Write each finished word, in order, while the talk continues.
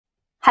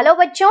Hello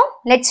बच्चों,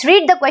 let's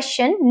read the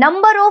question.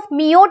 Number of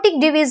meiotic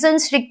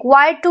divisions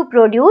required to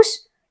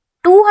produce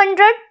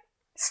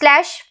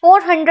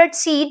 200/400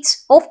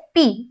 seeds of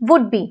pea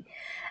would be,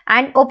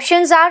 and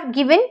options are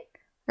given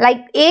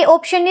like A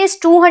option is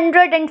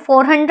 200 and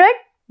 400,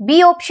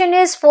 B option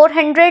is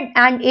 400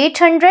 and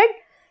 800,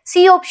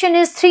 C option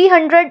is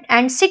 300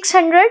 and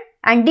 600,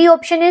 and D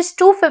option is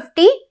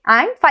 250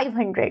 and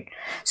 500.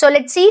 So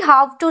let's see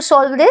how to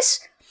solve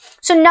this.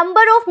 So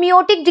number of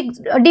meiotic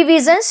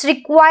divisions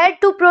required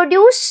to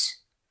produce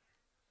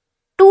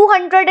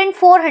 200 and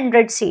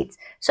 400 seeds.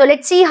 So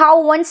let's see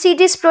how one seed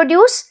is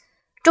produced.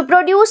 To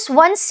produce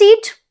one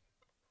seed,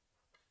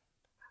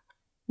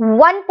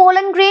 one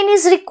pollen grain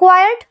is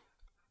required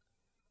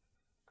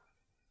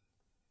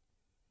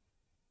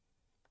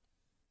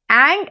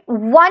and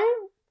one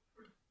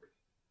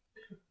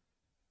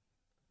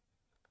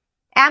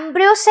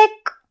embryo sac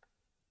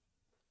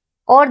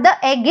or the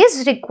egg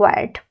is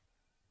required.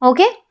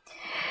 Okay.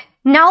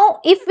 Now,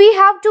 if we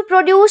have to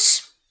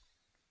produce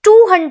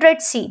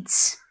 200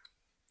 seeds,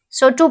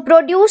 so to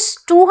produce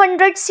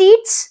 200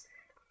 seeds,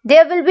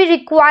 there will be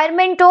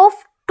requirement of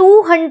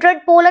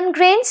 200 pollen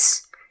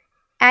grains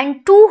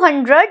and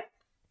 200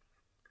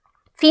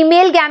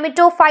 female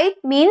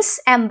gametophyte means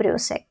embryo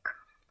sac.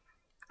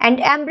 And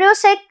embryo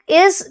sac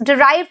is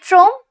derived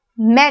from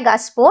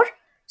megaspore.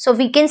 So,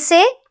 we can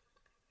say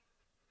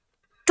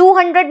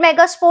 200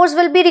 megaspores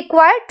will be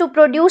required to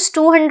produce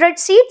 200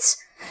 seeds.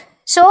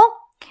 So,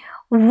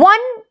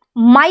 one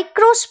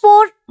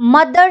microspore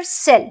mother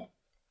cell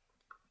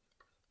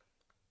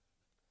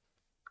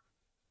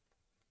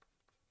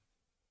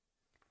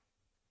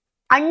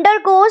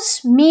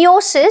undergoes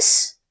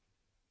meiosis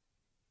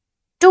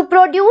to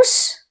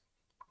produce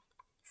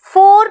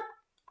 4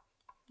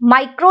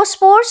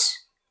 microspores,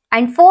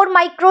 and 4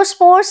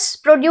 microspores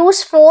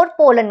produce 4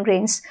 pollen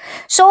grains.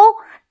 So,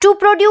 to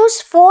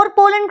produce 4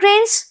 pollen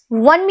grains,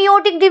 one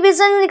meiotic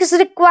division is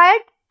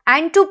required.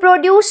 And to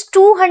produce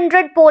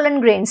 200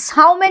 pollen grains,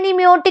 how many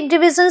meiotic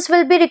divisions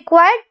will be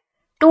required?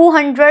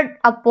 200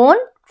 upon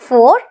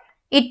 4.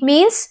 It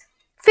means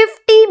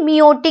 50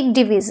 meiotic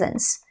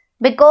divisions,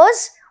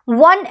 because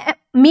one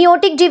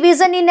meiotic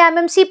division in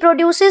MMC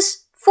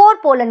produces 4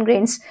 pollen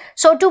grains.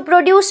 So to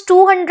produce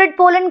 200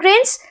 pollen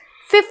grains,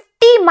 50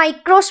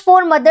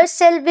 microspore mother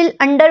cell will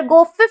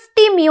undergo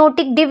 50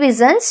 meiotic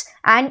divisions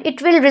and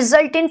it will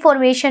result in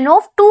formation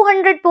of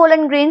 200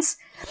 pollen grains.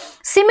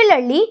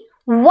 Similarly,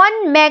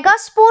 one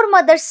megaspore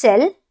mother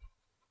cell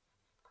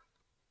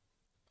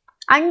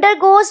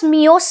undergoes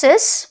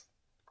meiosis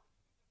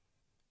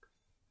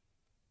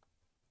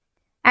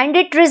and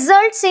it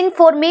results in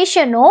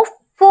formation of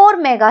 4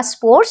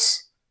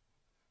 megaspores,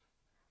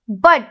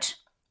 but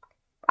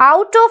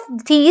out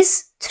of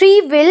these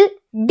 3 will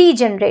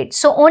degenerate.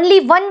 So only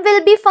one will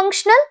be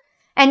functional,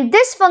 and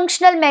this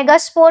functional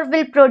megaspore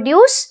will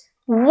produce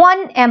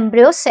 1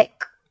 embryo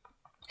sac.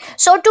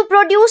 So to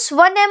produce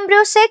 1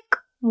 embryo sac,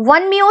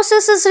 1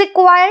 meiosis is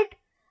required,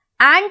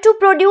 and to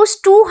produce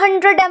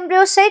 200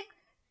 embryo sac,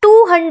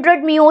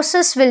 200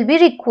 meiosis will be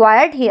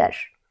required here.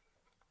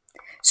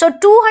 So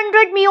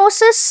 200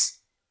 meiosis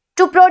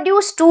to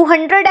produce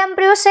 200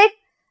 embryo sac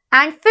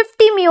and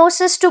 50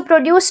 meiosis to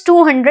produce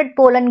 200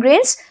 pollen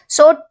grains.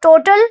 So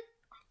total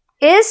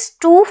is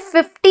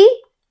 250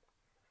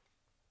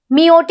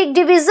 meiotic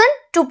division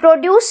to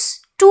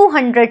produce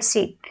 200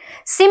 seed.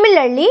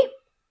 Similarly,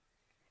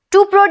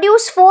 to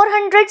produce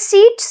 400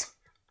 seeds,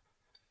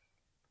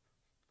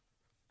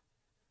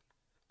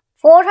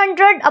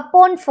 400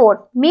 upon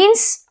 4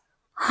 means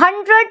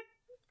 100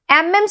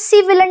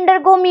 MMC will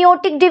undergo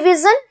meiotic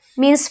division,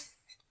 means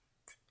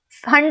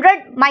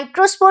 100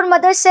 microspore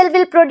mother cell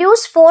will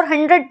produce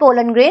 400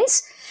 pollen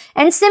grains,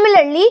 and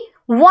similarly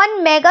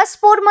 1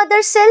 megaspore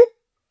mother cell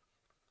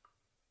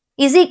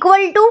is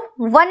equal to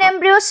 1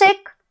 embryo sac,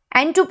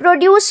 and to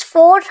produce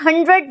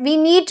 400 we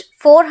need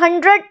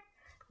 400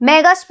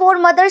 megaspore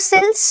mother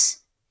cells.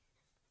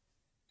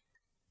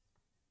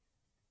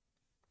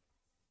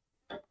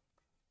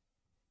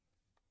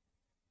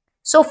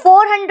 So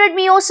 400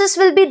 meiosis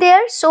will be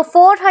there. So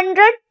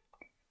 400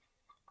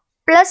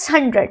 plus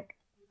 100.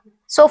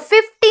 So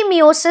 50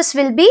 meiosis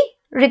will be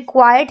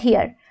required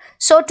here.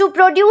 So to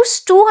produce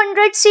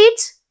 200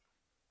 seeds,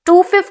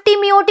 250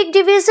 meiotic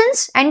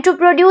divisions, and to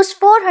produce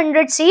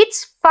 400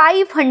 seeds,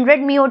 500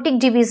 meiotic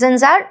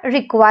divisions are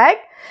required.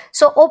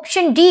 So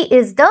option D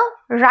is the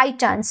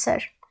right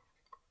answer.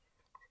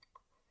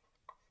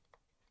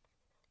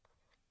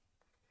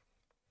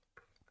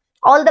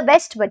 All the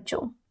best,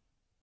 bachcho.